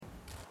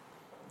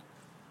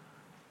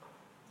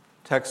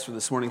Text for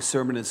this morning's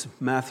sermon is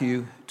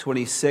Matthew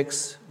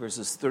 26,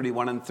 verses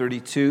 31 and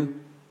 32.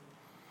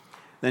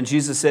 Then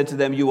Jesus said to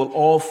them, "You will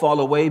all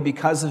fall away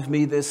because of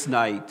me this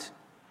night.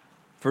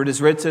 For it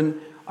is written,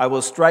 I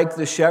will strike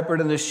the shepherd,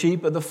 and the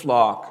sheep of the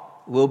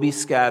flock will be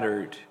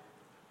scattered.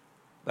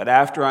 But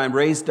after I am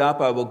raised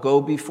up, I will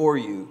go before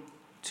you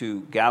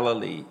to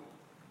Galilee."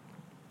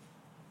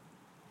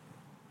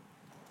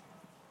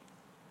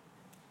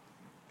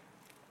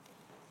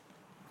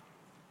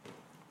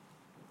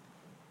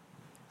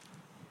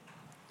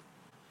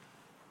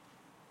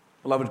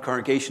 Beloved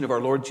congregation of our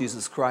Lord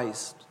Jesus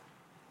Christ,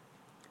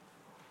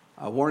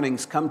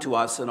 warnings come to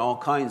us in all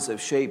kinds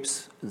of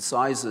shapes and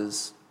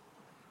sizes.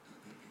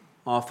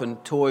 Often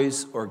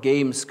toys or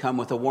games come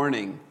with a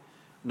warning,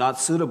 not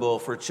suitable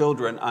for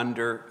children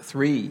under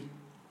 3.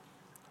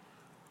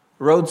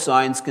 Road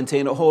signs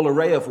contain a whole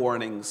array of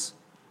warnings: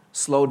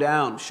 slow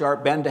down,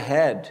 sharp bend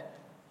ahead,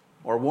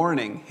 or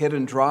warning, hit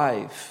and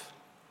drive.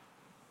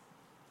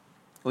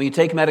 When you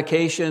take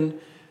medication,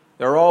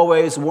 there are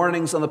always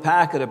warnings on the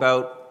packet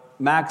about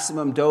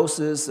maximum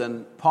doses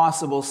and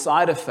possible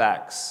side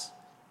effects.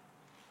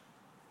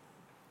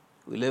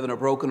 We live in a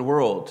broken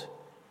world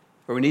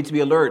where we need to be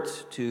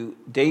alert to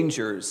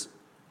dangers,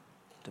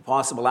 to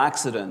possible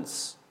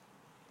accidents.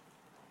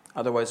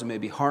 Otherwise, we may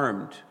be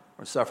harmed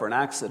or suffer an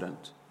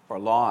accident or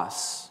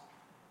loss.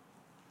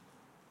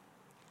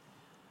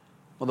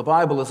 Well, the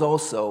Bible is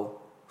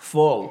also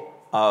full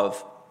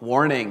of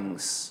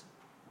warnings.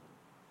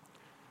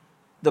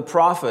 The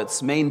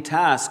prophet's main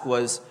task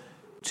was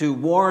to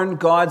warn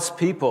God's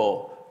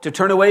people to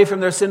turn away from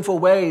their sinful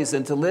ways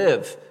and to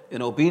live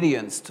in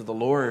obedience to the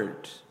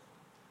Lord.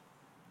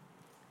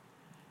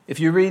 If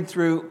you read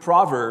through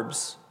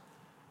Proverbs,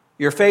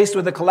 you're faced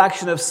with a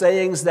collection of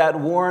sayings that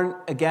warn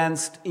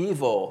against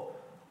evil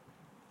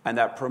and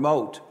that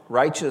promote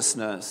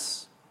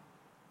righteousness.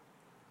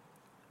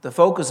 The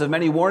focus of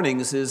many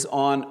warnings is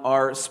on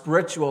our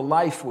spiritual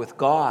life with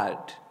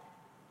God.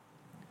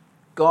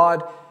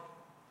 God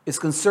is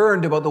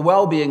concerned about the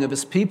well-being of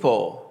his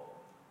people.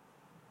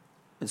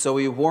 And so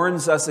he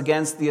warns us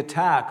against the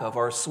attack of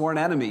our sworn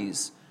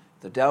enemies,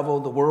 the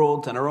devil, the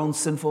world, and our own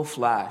sinful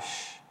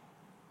flesh.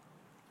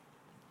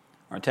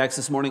 Our text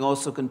this morning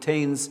also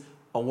contains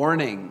a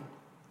warning.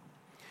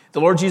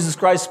 The Lord Jesus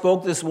Christ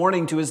spoke this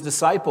warning to his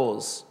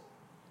disciples.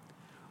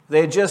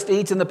 They had just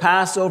eaten the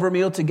Passover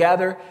meal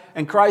together,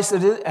 and Christ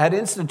had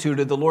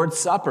instituted the Lord's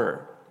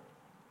Supper.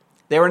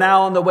 They were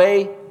now on the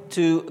way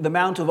to the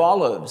Mount of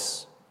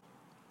Olives.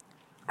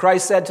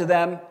 Christ said to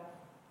them,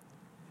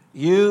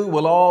 "You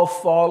will all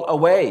fall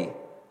away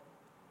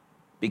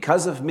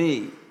because of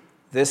me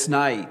this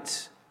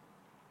night."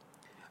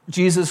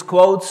 Jesus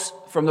quotes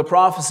from the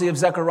prophecy of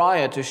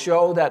Zechariah to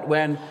show that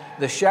when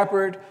the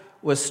shepherd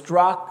was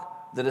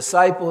struck, the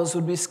disciples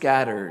would be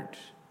scattered.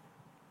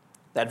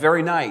 That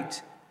very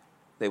night,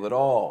 they would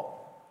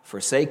all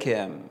forsake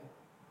him.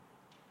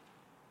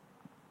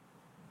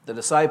 The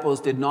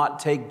disciples did not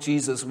take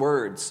Jesus'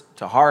 words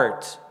to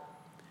heart.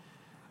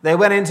 They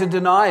went into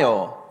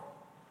denial.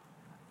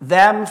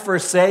 Them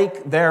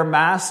forsake their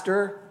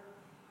master?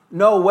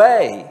 No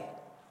way.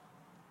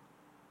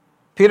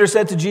 Peter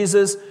said to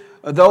Jesus,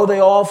 "Though they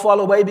all fall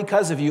away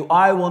because of you,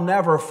 I will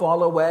never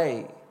fall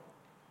away."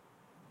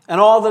 And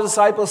all the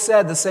disciples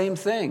said the same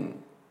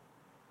thing.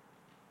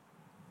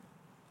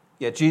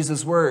 Yet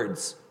Jesus'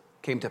 words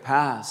came to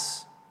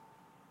pass.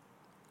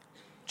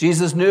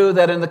 Jesus knew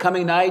that in the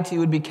coming night he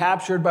would be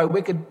captured by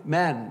wicked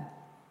men.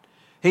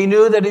 He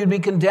knew that he would be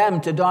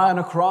condemned to die on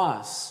a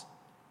cross.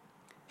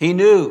 He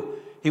knew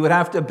he would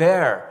have to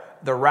bear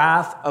the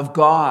wrath of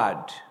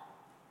God.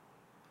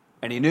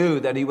 And he knew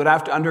that he would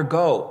have to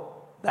undergo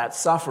that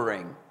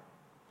suffering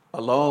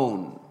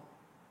alone,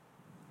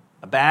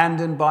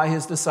 abandoned by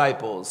his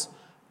disciples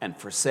and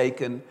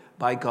forsaken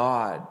by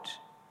God.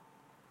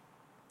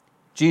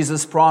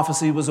 Jesus'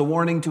 prophecy was a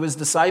warning to his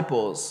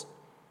disciples.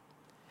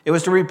 It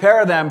was to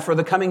prepare them for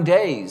the coming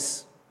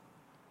days.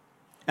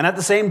 And at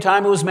the same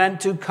time, it was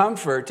meant to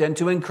comfort and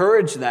to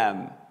encourage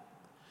them.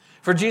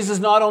 For Jesus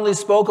not only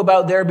spoke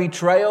about their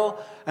betrayal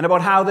and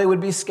about how they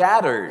would be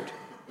scattered,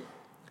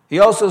 he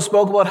also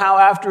spoke about how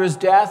after his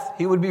death,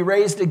 he would be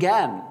raised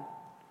again.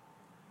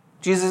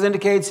 Jesus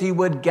indicates he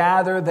would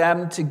gather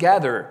them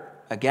together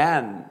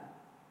again.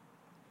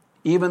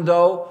 Even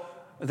though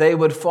they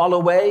would fall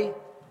away,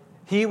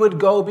 he would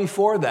go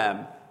before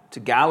them to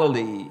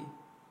Galilee.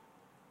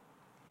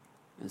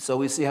 And so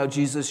we see how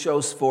Jesus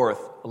shows forth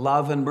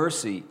love and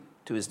mercy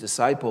to his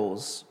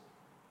disciples.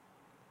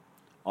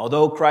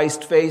 Although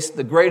Christ faced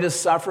the greatest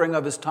suffering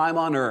of his time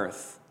on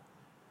earth,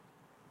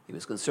 he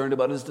was concerned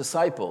about his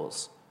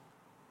disciples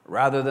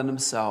rather than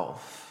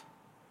himself.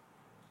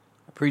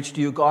 I preach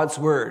to you God's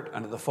word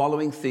under the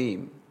following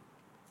theme.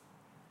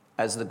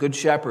 As the Good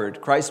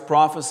Shepherd, Christ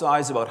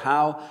prophesies about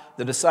how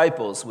the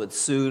disciples would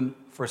soon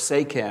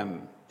forsake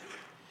him.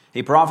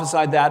 He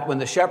prophesied that when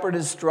the shepherd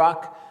is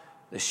struck,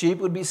 the sheep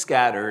would be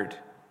scattered,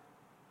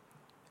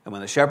 and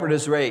when the shepherd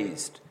is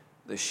raised,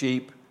 the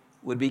sheep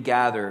would be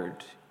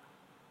gathered.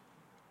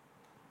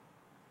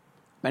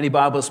 Many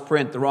Bibles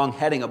print the wrong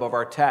heading above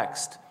our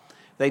text.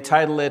 They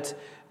title it,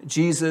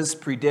 Jesus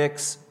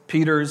Predicts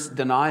Peter's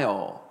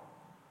Denial.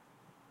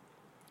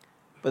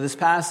 But this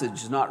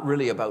passage is not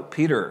really about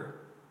Peter.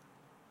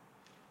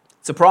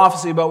 It's a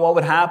prophecy about what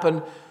would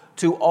happen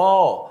to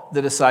all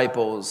the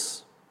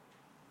disciples.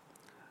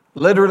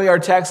 Literally, our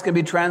text can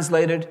be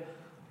translated,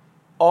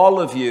 all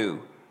of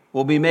you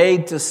will be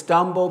made to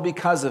stumble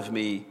because of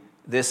me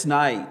this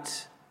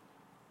night.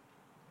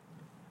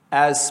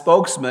 As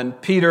spokesman,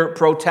 Peter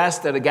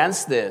protested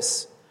against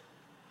this.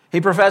 He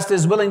professed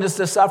his willingness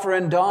to suffer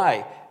and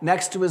die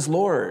next to his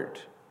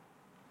Lord.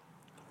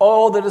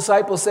 All the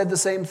disciples said the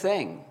same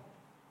thing.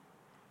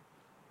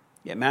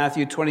 Yet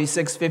Matthew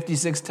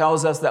 26:56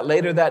 tells us that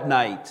later that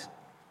night,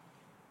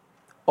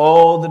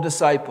 all the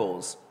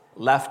disciples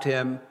left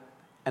him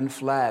and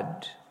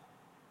fled.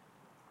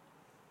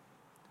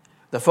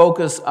 The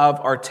focus of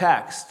our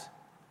text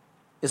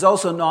is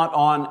also not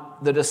on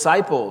the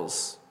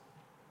disciples.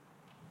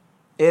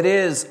 It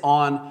is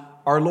on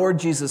our Lord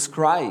Jesus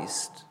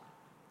Christ.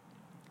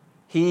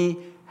 He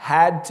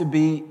had to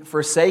be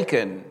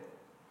forsaken.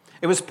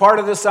 It was part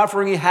of the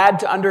suffering he had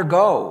to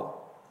undergo.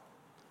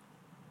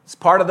 It's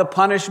part of the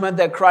punishment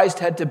that Christ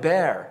had to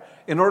bear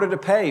in order to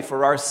pay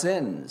for our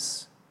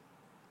sins.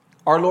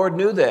 Our Lord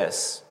knew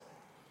this.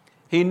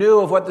 He knew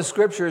of what the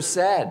Scriptures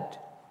said.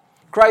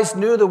 Christ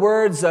knew the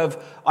words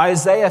of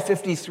Isaiah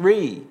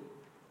 53.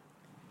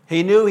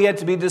 He knew he had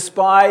to be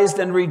despised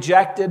and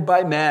rejected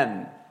by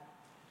men.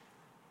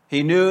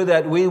 He knew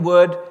that we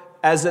would,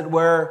 as it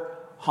were,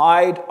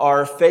 hide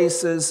our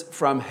faces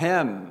from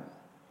him.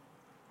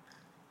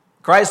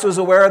 Christ was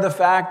aware of the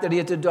fact that he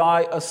had to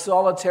die a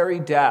solitary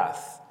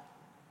death,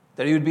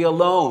 that he would be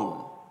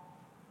alone,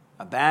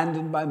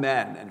 abandoned by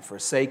men and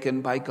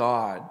forsaken by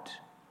God.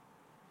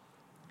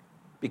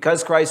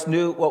 Because Christ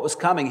knew what was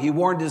coming, he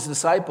warned his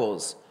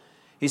disciples.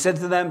 He said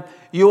to them,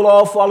 "You will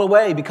all fall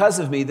away because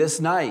of me this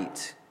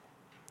night."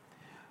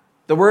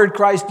 The word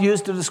Christ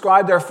used to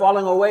describe their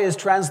falling away is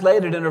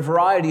translated in a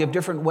variety of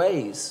different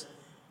ways.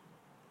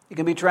 It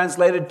can be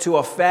translated to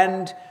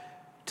offend,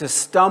 to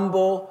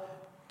stumble,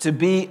 to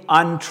be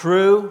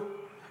untrue,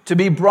 to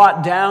be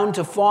brought down,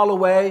 to fall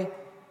away,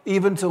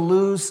 even to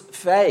lose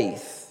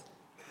faith.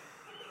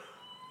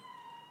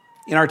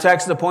 In our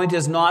text, the point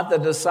is not that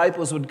the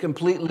disciples would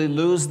completely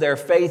lose their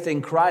faith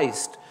in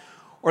Christ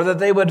or that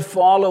they would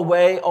fall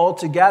away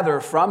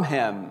altogether from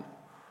him.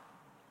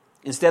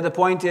 Instead, the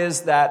point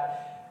is that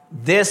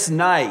this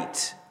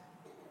night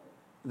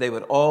they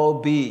would all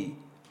be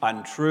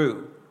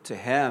untrue to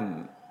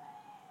him.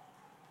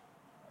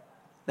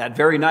 That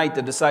very night,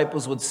 the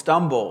disciples would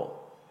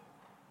stumble.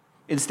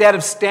 Instead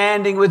of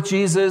standing with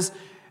Jesus,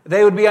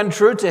 they would be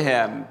untrue to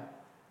him.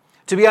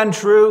 To be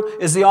untrue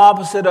is the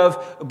opposite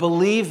of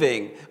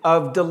believing,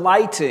 of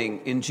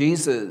delighting in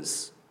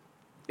Jesus.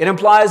 It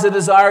implies a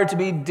desire to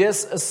be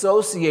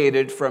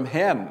disassociated from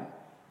him,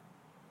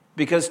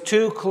 because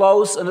too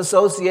close an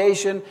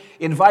association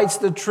invites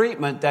the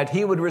treatment that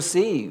he would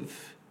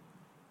receive.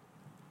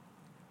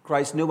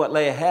 Christ knew what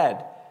lay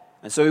ahead,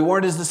 and so he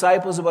warned his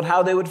disciples about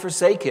how they would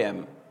forsake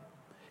him.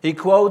 He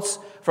quotes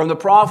from the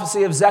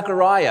prophecy of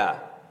Zechariah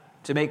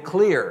to make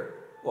clear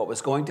what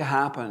was going to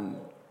happen.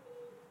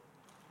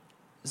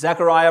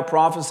 Zechariah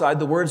prophesied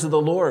the words of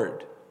the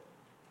Lord.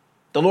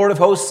 The Lord of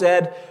hosts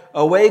said,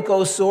 "Awake,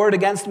 O sword,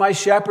 against my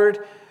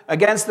shepherd,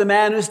 against the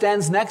man who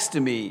stands next to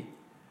me.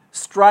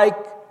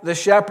 Strike the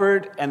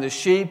shepherd, and the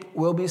sheep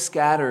will be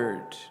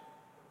scattered."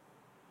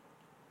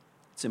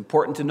 It's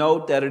important to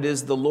note that it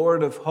is the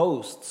Lord of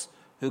hosts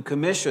who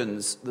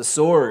commissions the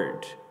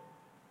sword.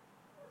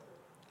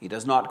 He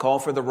does not call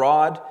for the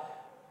rod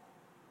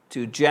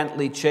to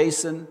gently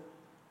chasten,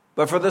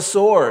 but for the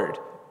sword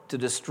to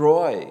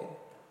destroy.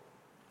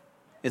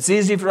 It's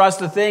easy for us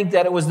to think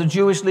that it was the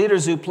Jewish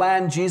leaders who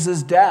planned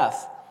Jesus'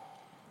 death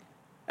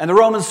and the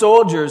Roman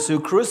soldiers who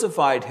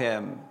crucified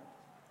him.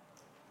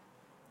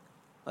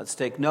 Let's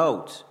take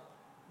note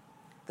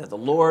that the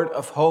Lord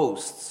of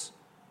hosts,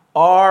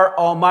 our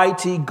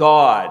Almighty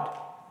God,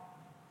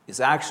 is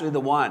actually the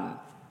one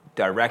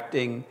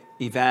directing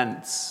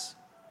events.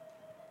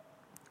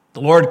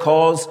 The Lord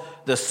calls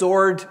the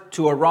sword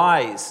to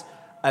arise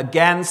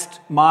against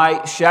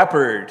my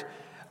shepherd,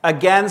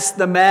 against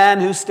the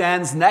man who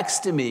stands next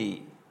to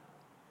me.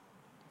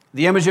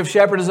 The image of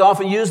shepherd is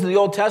often used in the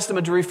Old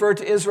Testament to refer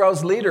to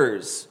Israel's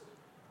leaders.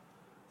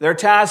 Their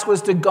task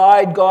was to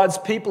guide God's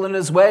people in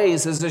his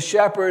ways as a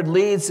shepherd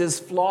leads his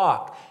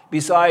flock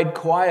beside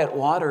quiet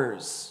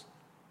waters.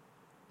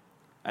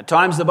 At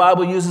times, the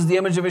Bible uses the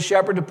image of a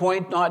shepherd to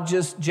point not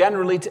just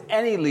generally to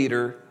any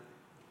leader,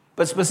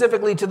 but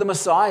specifically to the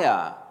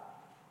Messiah.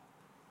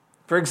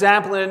 For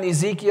example, in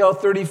Ezekiel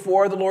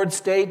 34, the Lord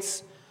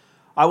states,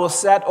 "I will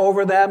set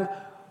over them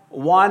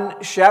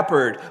one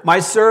shepherd, my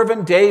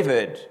servant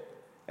David,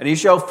 and he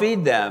shall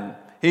feed them.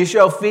 He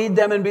shall feed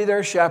them and be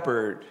their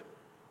shepherd.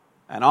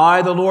 And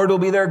I, the Lord, will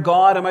be their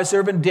God, and my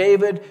servant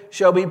David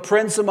shall be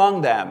prince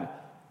among them.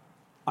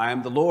 I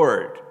am the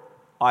Lord,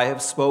 I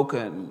have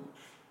spoken."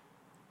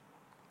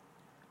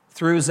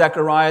 Through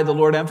Zechariah, the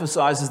Lord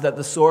emphasizes that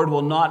the sword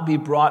will not be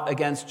brought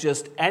against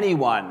just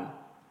anyone,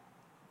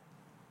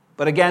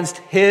 but against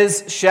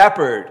his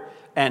shepherd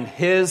and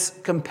his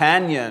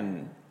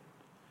companion.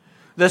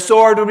 The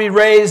sword will be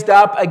raised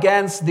up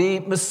against the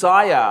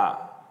Messiah.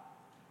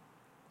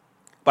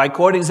 By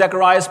quoting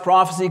Zechariah's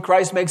prophecy,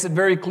 Christ makes it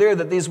very clear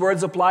that these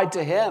words apply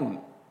to him.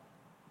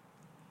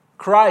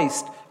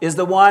 Christ is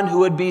the one who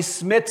would be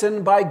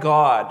smitten by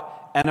God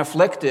and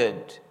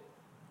afflicted.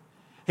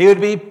 He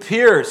would be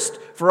pierced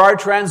for our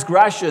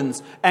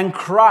transgressions and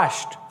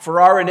crushed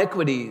for our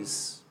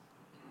iniquities.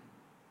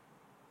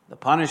 The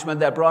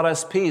punishment that brought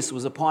us peace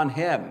was upon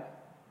him,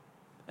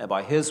 and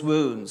by his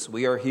wounds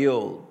we are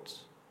healed.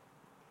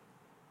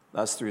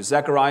 Thus, through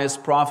Zechariah's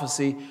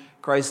prophecy,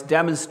 Christ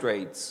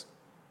demonstrates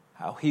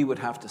how he would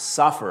have to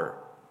suffer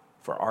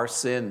for our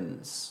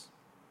sins.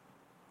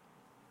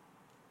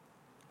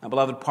 Now,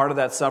 beloved, part of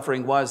that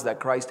suffering was that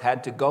Christ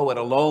had to go it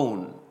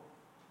alone.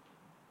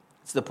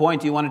 It's the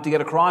point he wanted to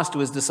get across to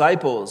his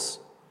disciples.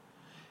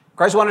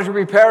 Christ wanted to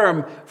prepare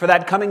them for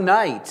that coming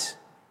night.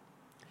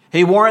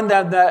 He warned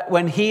them that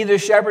when he, the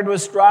shepherd,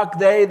 was struck,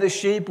 they, the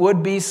sheep,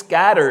 would be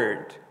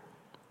scattered.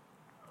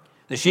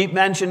 The sheep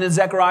mentioned in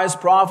Zechariah's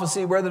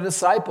prophecy were the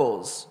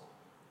disciples.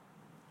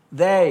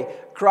 They,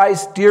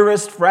 Christ's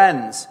dearest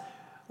friends,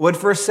 would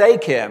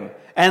forsake him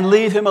and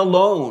leave him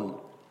alone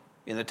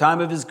in the time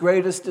of his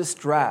greatest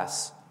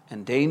distress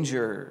and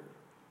danger.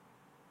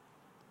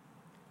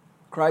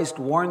 Christ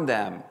warned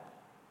them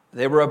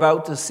they were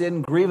about to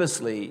sin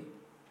grievously.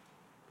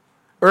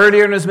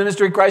 Earlier in his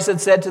ministry, Christ had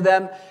said to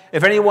them,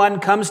 "If anyone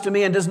comes to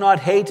me and does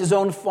not hate his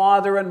own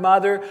father and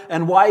mother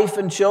and wife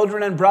and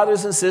children and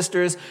brothers and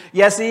sisters,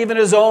 yes, even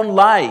his own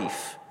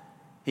life,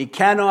 he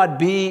cannot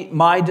be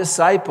my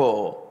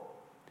disciple.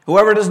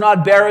 Whoever does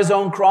not bear his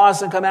own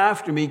cross and come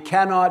after me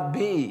cannot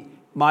be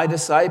my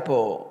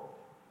disciple."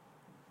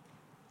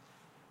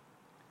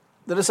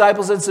 The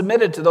disciples had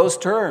submitted to those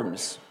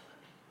terms.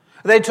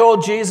 They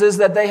told Jesus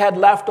that they had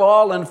left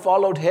all and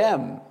followed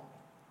him.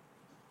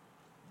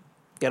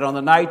 Yet on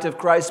the night of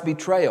Christ's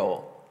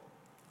betrayal,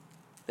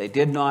 they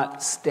did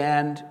not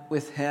stand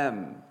with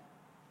him.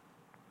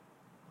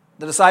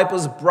 The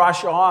disciples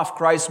brush off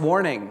Christ's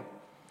warning.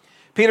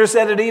 Peter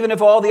said that even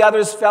if all the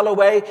others fell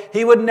away,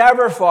 he would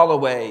never fall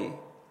away.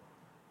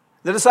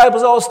 The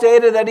disciples all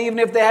stated that even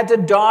if they had to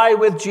die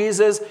with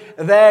Jesus,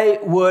 they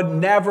would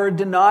never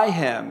deny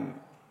him.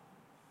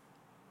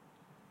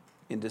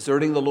 In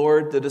deserting the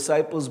Lord, the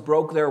disciples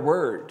broke their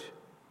word.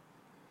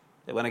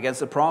 They went against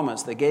the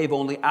promise they gave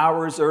only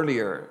hours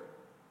earlier.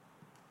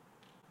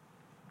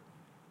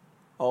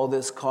 All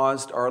this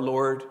caused our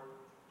Lord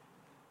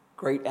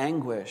great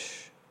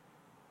anguish.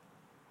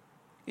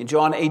 In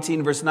John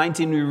 18, verse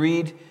 19, we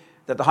read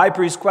that the high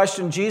priest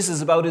questioned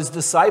Jesus about his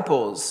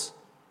disciples.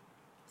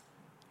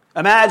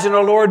 Imagine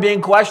our Lord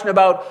being questioned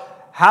about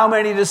how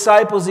many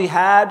disciples he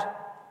had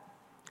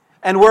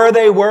and where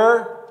they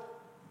were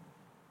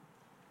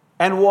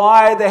and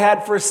why they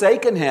had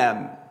forsaken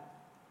him.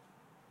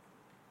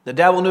 The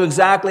devil knew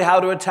exactly how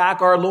to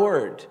attack our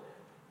Lord,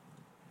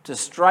 to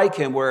strike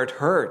him where it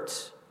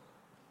hurt.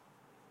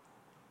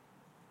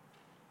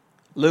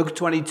 Luke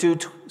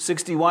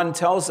 22:61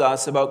 tells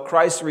us about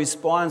Christ's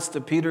response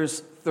to Peter's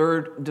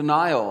third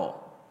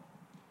denial.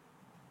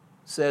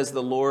 It says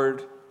the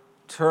Lord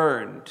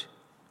turned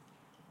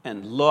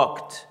and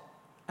looked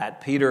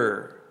at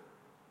Peter.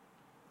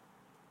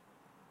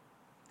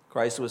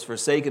 Christ was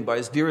forsaken by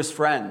his dearest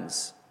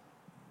friends.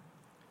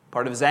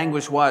 Part of his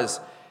anguish was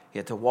he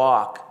had to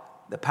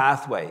walk the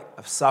pathway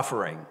of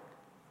suffering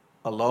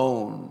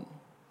alone.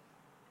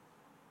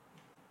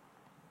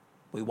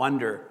 We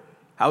wonder,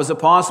 how is it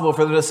possible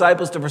for the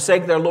disciples to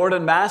forsake their Lord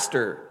and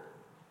Master?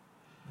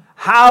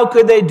 How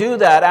could they do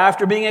that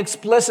after being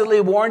explicitly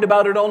warned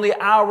about it only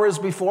hours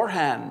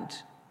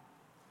beforehand?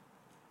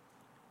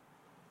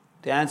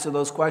 To answer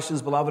those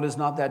questions, beloved, is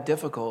not that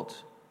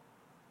difficult.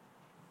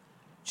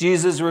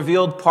 Jesus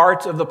revealed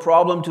part of the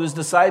problem to his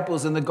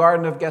disciples in the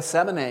Garden of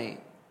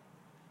Gethsemane.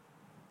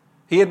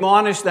 He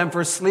admonished them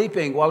for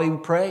sleeping while he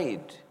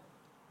prayed.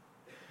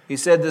 He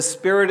said, "The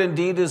spirit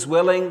indeed is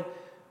willing,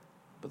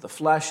 but the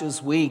flesh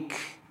is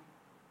weak."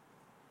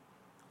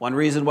 One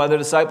reason why the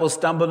disciples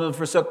stumbled and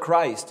forsook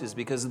Christ is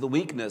because of the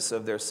weakness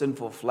of their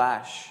sinful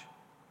flesh.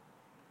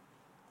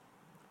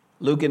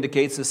 Luke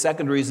indicates the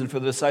second reason for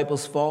the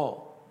disciples'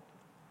 fall.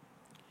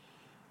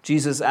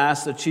 Jesus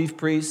asked the chief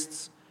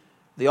priests,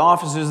 the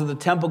officers of the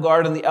temple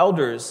guard, and the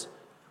elders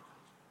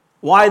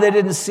why they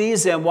didn't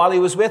seize him while he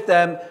was with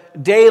them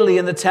daily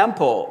in the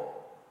temple.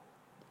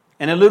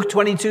 And in Luke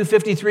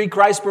 22:53,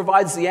 Christ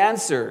provides the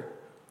answer.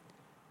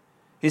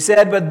 He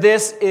said, "But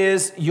this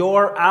is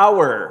your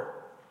hour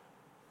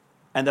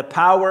and the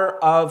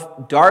power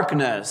of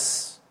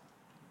darkness."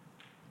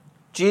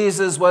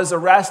 Jesus was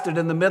arrested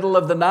in the middle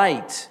of the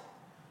night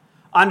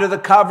under the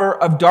cover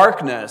of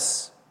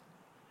darkness.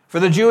 For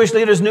the Jewish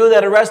leaders knew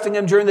that arresting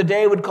him during the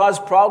day would cause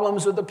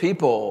problems with the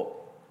people.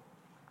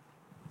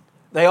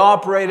 They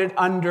operated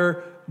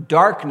under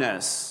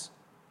darkness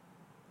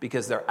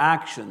because their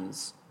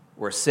actions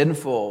were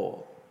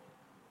sinful.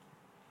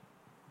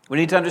 We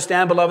need to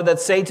understand, beloved, that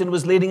Satan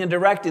was leading and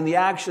directing the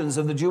actions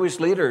of the Jewish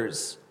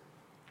leaders.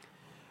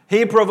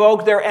 He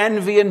provoked their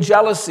envy and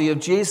jealousy of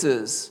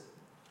Jesus.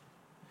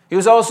 He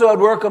was also at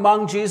work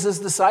among Jesus'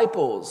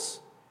 disciples.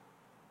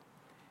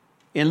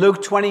 In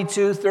Luke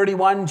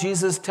 22:31,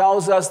 Jesus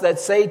tells us that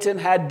Satan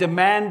had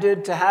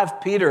demanded to have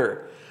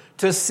Peter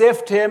to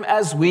sift him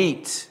as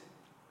wheat.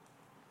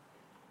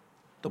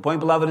 The point,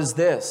 beloved, is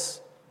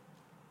this: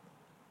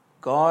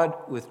 God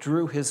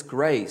withdrew his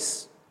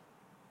grace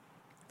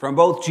from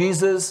both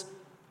Jesus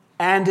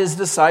and his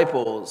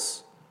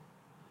disciples.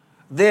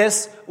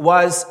 This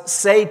was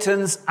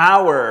Satan's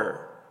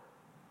hour.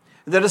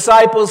 The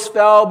disciples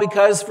fell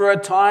because for a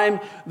time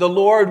the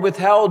Lord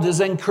withheld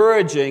his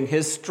encouraging,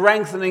 his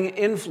strengthening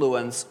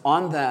influence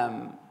on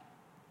them.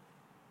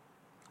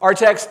 Our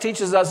text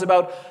teaches us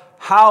about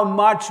how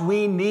much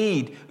we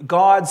need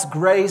God's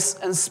grace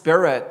and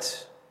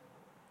Spirit.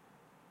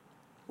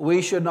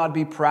 We should not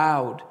be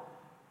proud,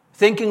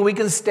 thinking we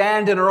can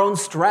stand in our own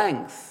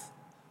strength.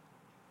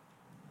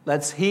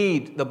 Let's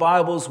heed the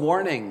Bible's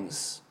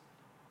warnings.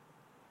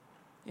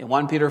 In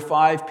 1 Peter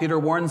 5, Peter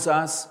warns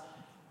us,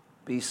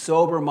 be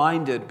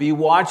sober-minded, be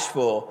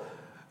watchful.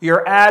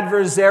 Your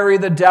adversary,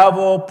 the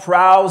devil,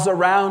 prowls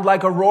around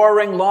like a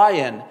roaring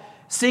lion,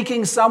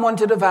 seeking someone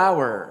to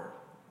devour.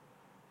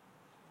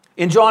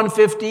 In John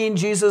 15,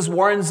 Jesus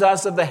warns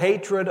us of the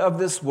hatred of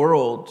this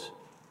world.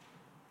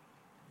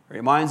 He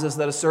reminds us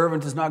that a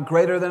servant is not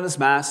greater than his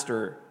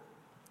master.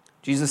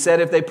 Jesus said,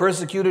 if they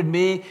persecuted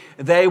me,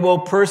 they will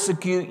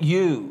persecute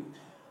you.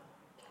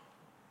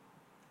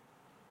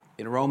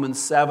 In Romans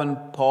 7,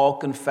 Paul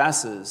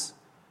confesses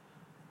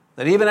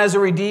that even as a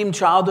redeemed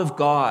child of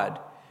God,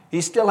 he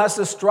still has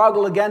to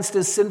struggle against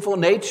his sinful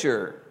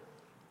nature.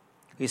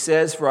 He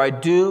says, for I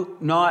do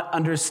not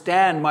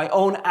understand my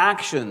own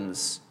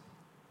actions,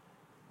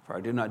 for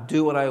I do not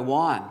do what I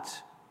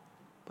want,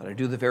 but I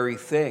do the very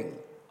thing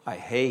I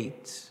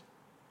hate.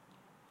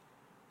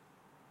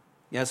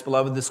 Yes,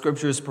 beloved, the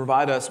Scriptures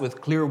provide us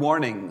with clear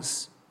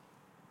warnings.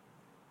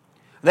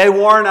 They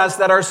warn us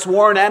that our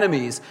sworn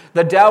enemies,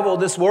 the devil,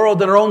 this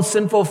world, and our own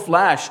sinful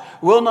flesh,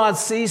 will not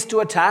cease to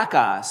attack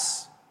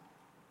us.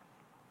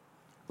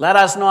 Let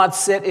us not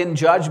sit in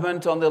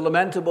judgment on the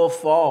lamentable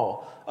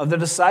fall of the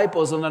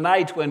disciples on the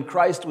night when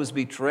Christ was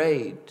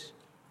betrayed.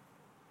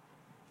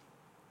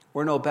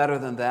 We're no better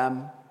than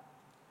them.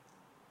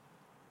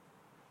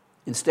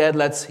 Instead,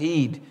 let's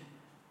heed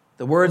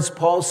the words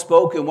Paul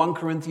spoke in 1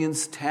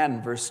 Corinthians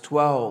 10, verse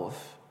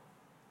 12.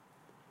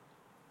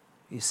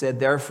 He said,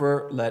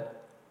 therefore,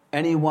 let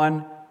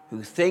anyone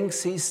who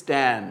thinks he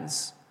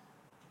stands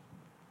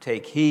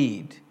take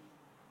heed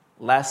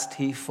lest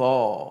he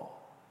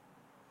fall.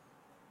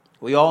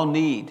 We all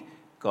need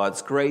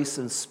God's grace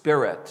and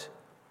Spirit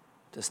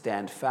to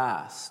stand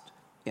fast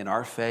in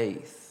our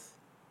faith.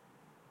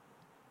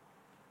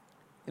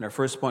 In our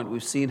first point,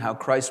 we've seen how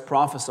Christ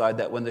prophesied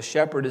that when the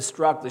shepherd is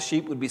struck, the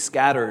sheep would be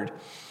scattered.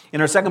 In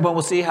our second point,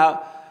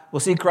 we'll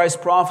see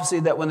Christ's prophecy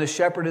that when the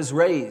shepherd is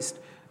raised,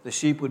 the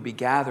sheep would be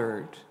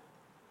gathered.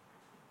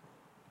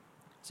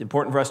 It's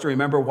important for us to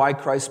remember why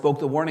Christ spoke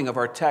the warning of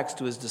our text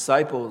to his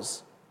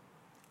disciples.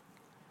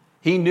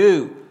 He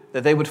knew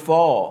that they would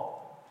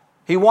fall.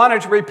 He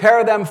wanted to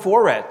prepare them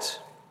for it.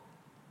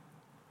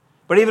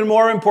 But even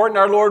more important,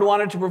 our Lord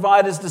wanted to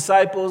provide his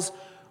disciples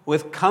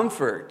with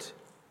comfort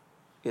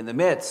in the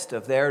midst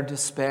of their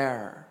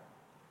despair.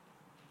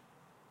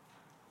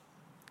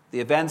 The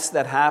events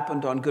that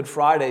happened on Good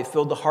Friday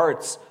filled the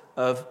hearts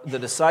of the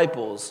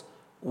disciples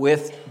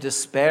with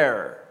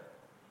despair.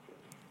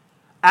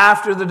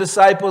 After the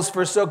disciples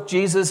forsook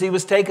Jesus, he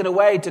was taken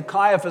away to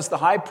Caiaphas the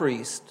high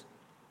priest.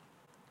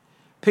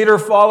 Peter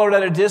followed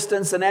at a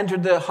distance and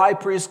entered the high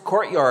priest's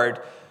courtyard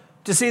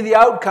to see the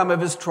outcome of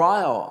his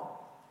trial.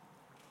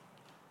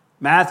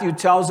 Matthew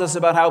tells us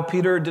about how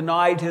Peter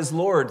denied his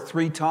Lord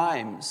 3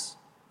 times.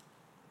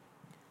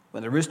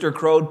 When the rooster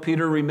crowed,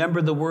 Peter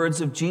remembered the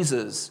words of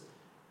Jesus.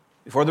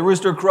 Before the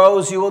rooster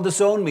crows, you will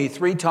disown me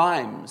 3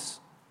 times.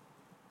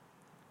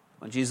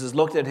 When Jesus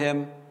looked at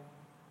him,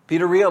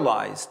 Peter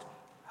realized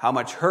how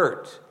much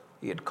hurt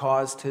he had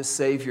caused his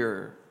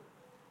Savior.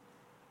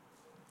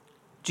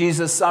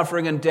 Jesus'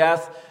 suffering and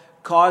death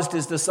caused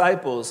his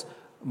disciples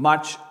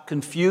much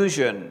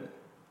confusion.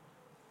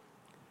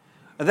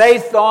 They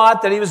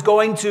thought that he was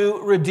going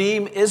to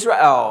redeem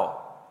Israel.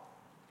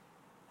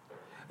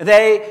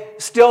 They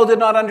still did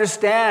not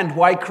understand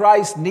why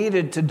Christ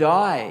needed to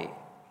die.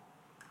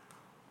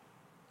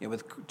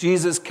 With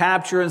Jesus'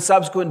 capture and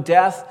subsequent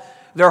death,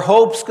 their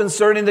hopes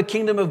concerning the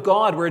kingdom of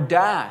God were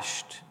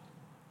dashed.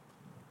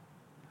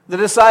 The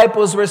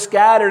disciples were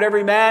scattered,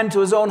 every man to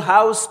his own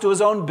house, to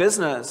his own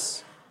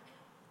business.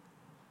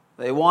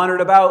 They wandered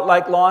about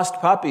like lost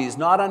puppies,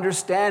 not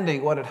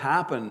understanding what had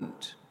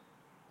happened.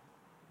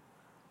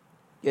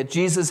 Yet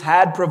Jesus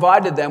had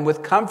provided them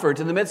with comfort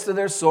in the midst of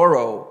their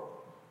sorrow.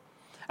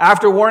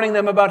 After warning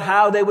them about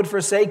how they would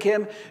forsake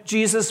him,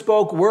 Jesus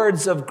spoke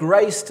words of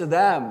grace to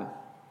them.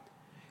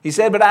 He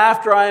said, but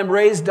after I am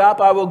raised up,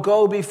 I will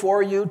go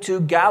before you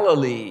to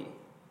Galilee.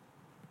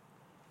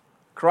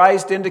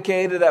 Christ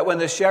indicated that when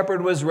the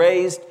shepherd was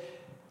raised,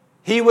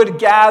 he would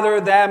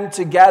gather them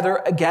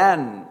together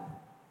again.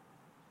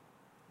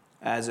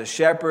 As a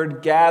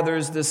shepherd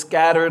gathers the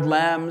scattered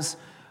lambs,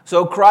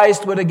 so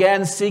Christ would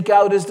again seek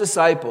out his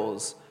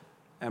disciples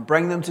and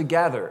bring them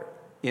together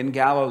in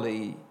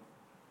Galilee.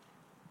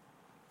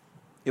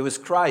 It was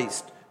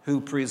Christ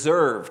who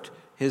preserved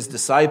his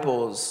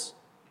disciples.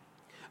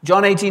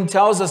 John 18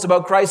 tells us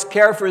about Christ's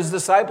care for his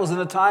disciples in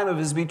the time of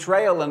his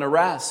betrayal and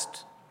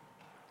arrest.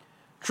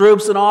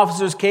 Troops and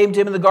officers came to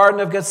him in the Garden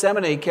of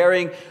Gethsemane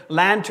carrying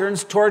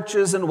lanterns,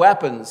 torches, and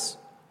weapons.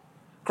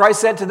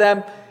 Christ said to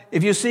them,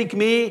 "If you seek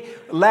me,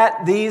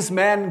 let these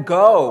men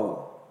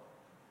go."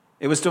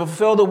 It was to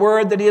fulfill the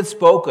word that he had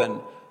spoken.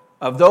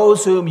 "Of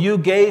those whom you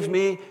gave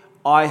me,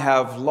 I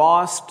have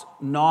lost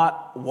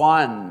not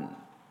one."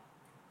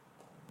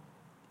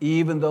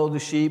 Even though the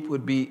sheep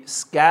would be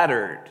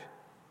scattered,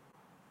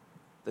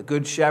 the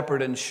good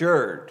shepherd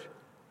ensured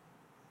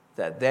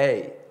that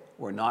they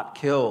were not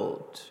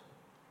killed.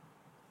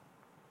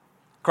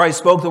 Christ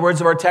spoke the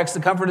words of our text to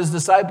comfort his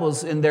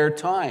disciples in their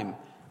time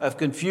of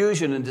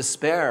confusion and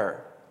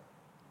despair.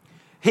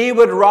 He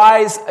would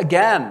rise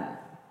again.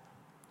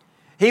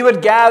 He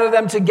would gather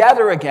them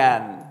together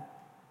again.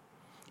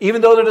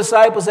 Even though the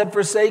disciples had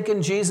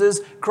forsaken Jesus,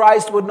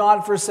 Christ would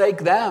not forsake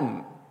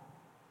them.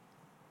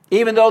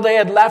 Even though they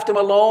had left him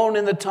alone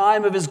in the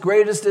time of his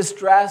greatest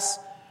distress,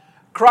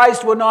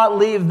 Christ would not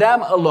leave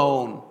them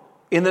alone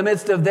in the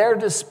midst of their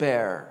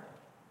despair.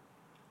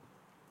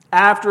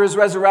 After his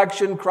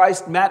resurrection,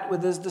 Christ met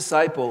with his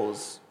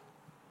disciples.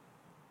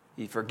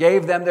 He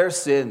forgave them their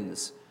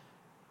sins.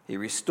 He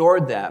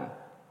restored them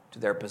to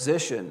their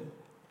position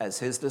as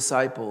his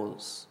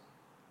disciples.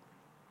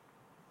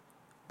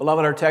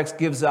 Beloved, our text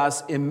gives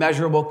us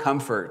immeasurable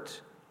comfort.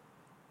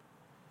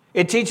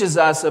 It teaches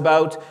us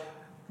about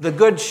the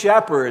good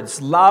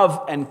shepherd's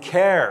love and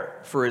care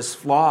for his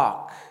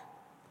flock.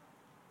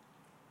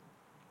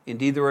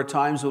 Indeed, there are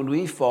times when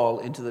we fall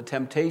into the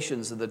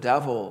temptations of the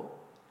devil.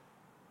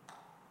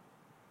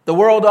 The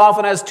world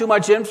often has too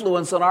much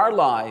influence on our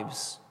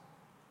lives.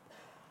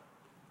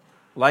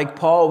 Like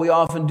Paul, we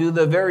often do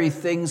the very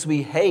things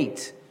we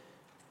hate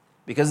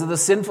because of the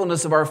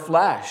sinfulness of our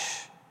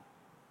flesh.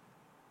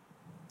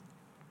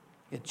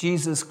 Yet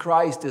Jesus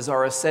Christ is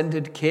our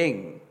ascended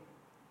King.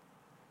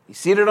 He's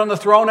seated on the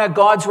throne at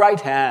God's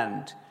right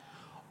hand.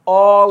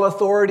 All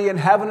authority in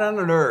heaven and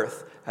on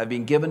earth have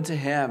been given to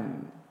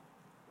him.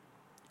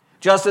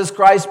 Just as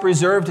Christ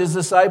preserved his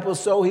disciples,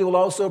 so he will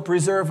also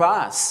preserve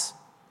us.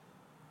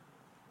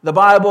 The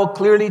Bible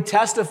clearly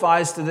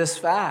testifies to this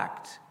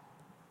fact.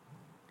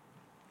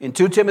 In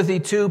 2 Timothy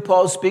 2,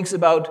 Paul speaks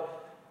about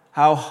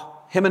how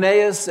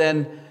Hymenaeus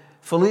and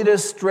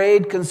Philetus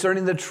strayed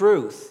concerning the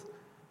truth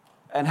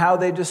and how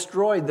they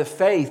destroyed the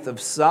faith of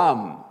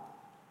some.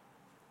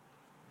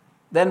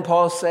 Then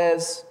Paul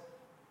says,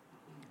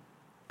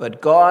 "But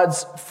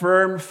God's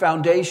firm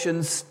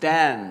foundation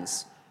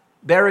stands,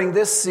 bearing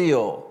this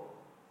seal: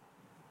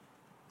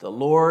 the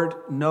Lord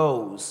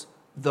knows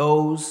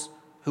those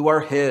who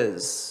are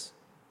his."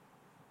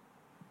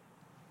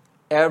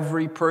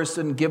 Every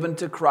person given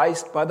to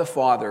Christ by the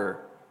Father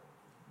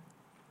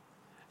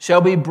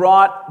shall be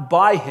brought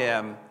by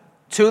him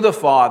to the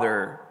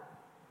Father.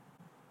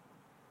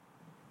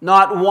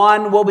 Not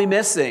one will be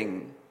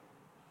missing.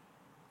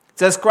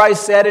 It's as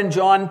Christ said in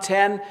John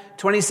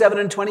 10:27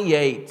 and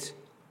 28,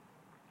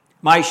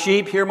 "My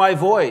sheep hear my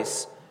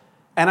voice,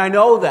 and I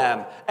know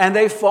them, and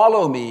they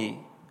follow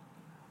me.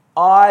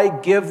 I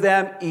give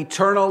them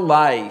eternal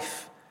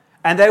life,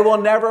 and they will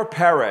never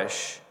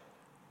perish,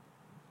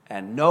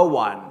 and no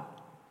one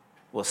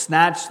will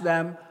snatch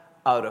them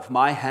out of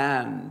my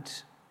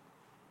hand."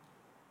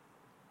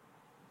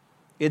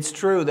 It's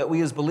true that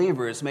we as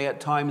believers may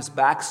at times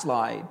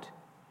backslide.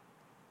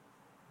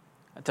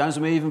 At times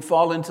we may even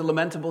fall into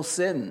lamentable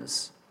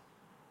sins,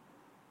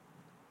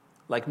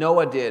 like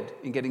Noah did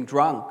in getting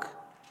drunk,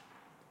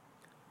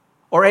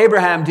 or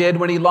Abraham did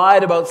when he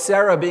lied about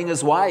Sarah being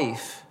his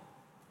wife,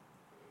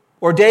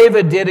 or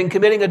David did in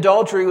committing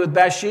adultery with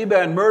Bathsheba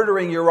and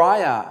murdering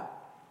Uriah,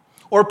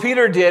 or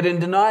Peter did in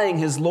denying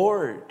his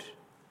Lord.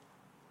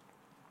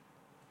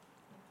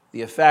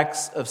 The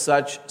effects of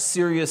such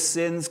serious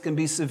sins can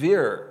be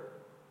severe.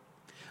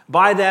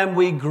 By them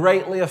we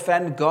greatly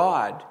offend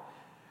God.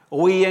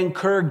 We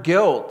incur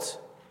guilt.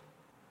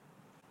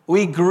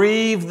 We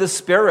grieve the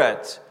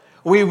Spirit.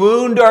 We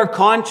wound our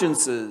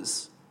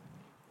consciences.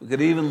 We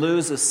could even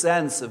lose a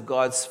sense of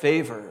God's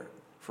favor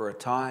for a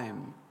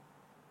time.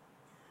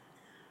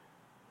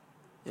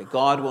 Yet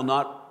God will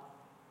not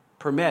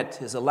permit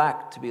his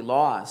elect to be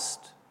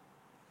lost.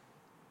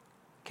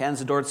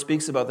 Kenzendorf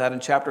speaks about that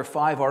in chapter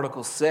 5,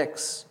 article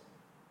 6.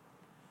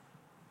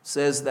 It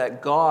says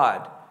that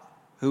God,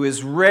 who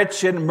is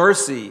rich in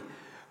mercy,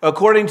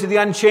 according to the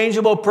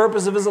unchangeable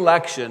purpose of his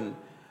election,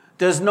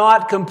 does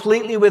not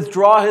completely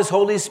withdraw his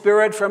Holy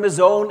Spirit from his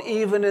own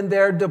even in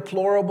their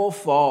deplorable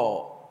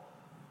fall.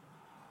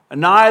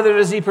 And neither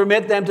does he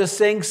permit them to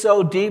sink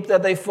so deep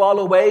that they fall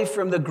away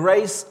from the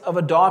grace of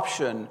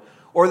adoption,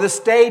 or the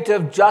state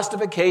of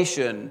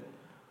justification,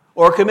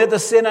 or commit the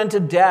sin unto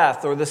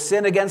death, or the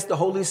sin against the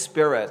Holy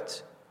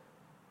Spirit,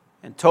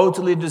 and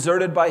totally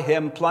deserted by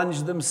him,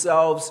 plunge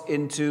themselves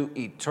into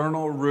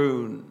eternal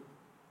ruin.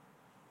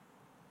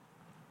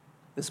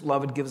 This,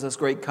 beloved, gives us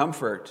great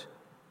comfort,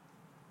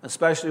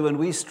 especially when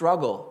we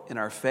struggle in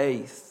our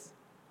faith.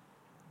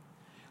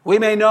 We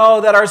may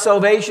know that our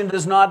salvation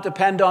does not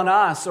depend on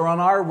us or on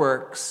our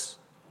works.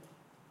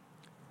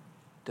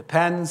 It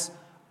depends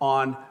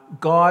on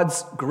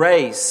God's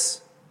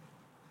grace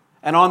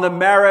and on the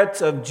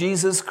merit of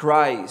Jesus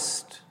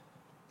Christ.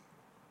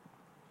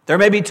 There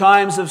may be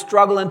times of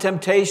struggle and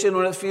temptation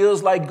when it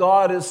feels like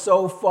God is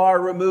so far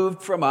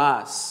removed from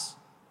us.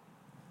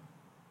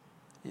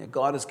 Yet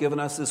God has given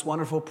us this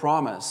wonderful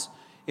promise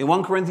in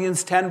 1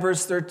 Corinthians 10,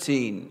 verse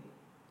 13.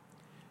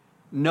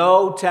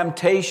 No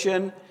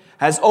temptation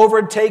has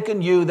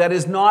overtaken you that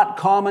is not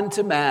common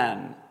to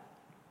man.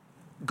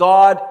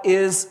 God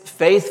is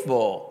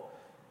faithful,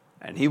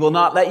 and he will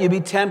not let you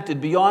be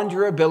tempted beyond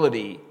your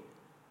ability.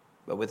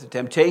 But with the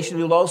temptation,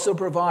 he will also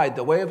provide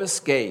the way of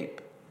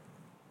escape,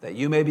 that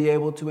you may be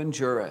able to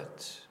endure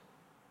it.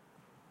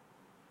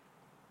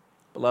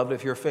 Beloved,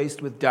 if you're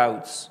faced with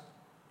doubts,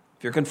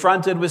 if you're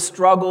confronted with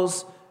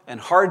struggles and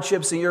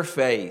hardships in your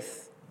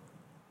faith,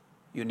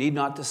 you need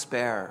not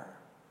despair.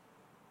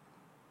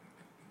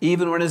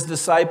 Even when his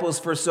disciples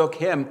forsook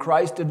him,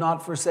 Christ did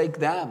not forsake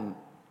them.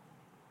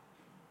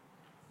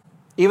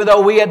 Even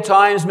though we at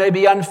times may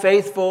be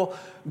unfaithful,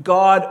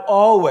 God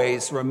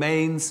always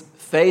remains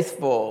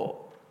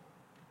faithful.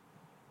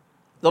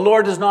 The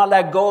Lord does not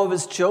let go of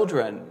his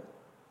children.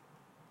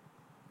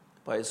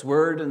 By his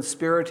word and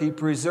spirit, he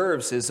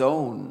preserves his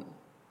own.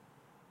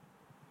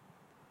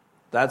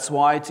 That's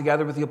why,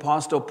 together with the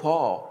Apostle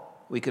Paul,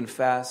 we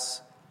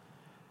confess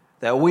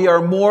that we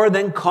are more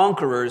than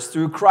conquerors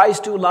through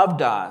Christ who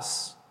loved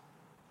us.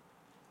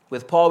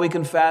 With Paul, we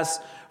confess,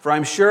 for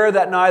I'm sure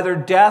that neither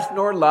death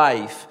nor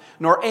life,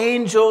 nor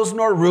angels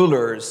nor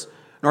rulers,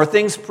 nor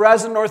things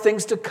present nor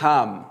things to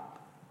come,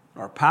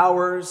 nor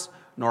powers,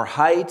 nor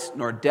height,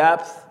 nor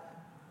depth,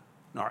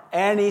 nor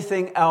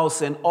anything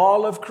else in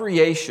all of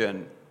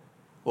creation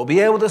will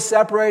be able to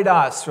separate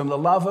us from the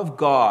love of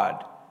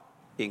God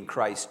in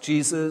Christ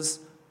Jesus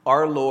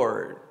our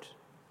Lord.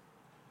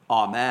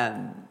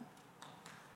 Amen.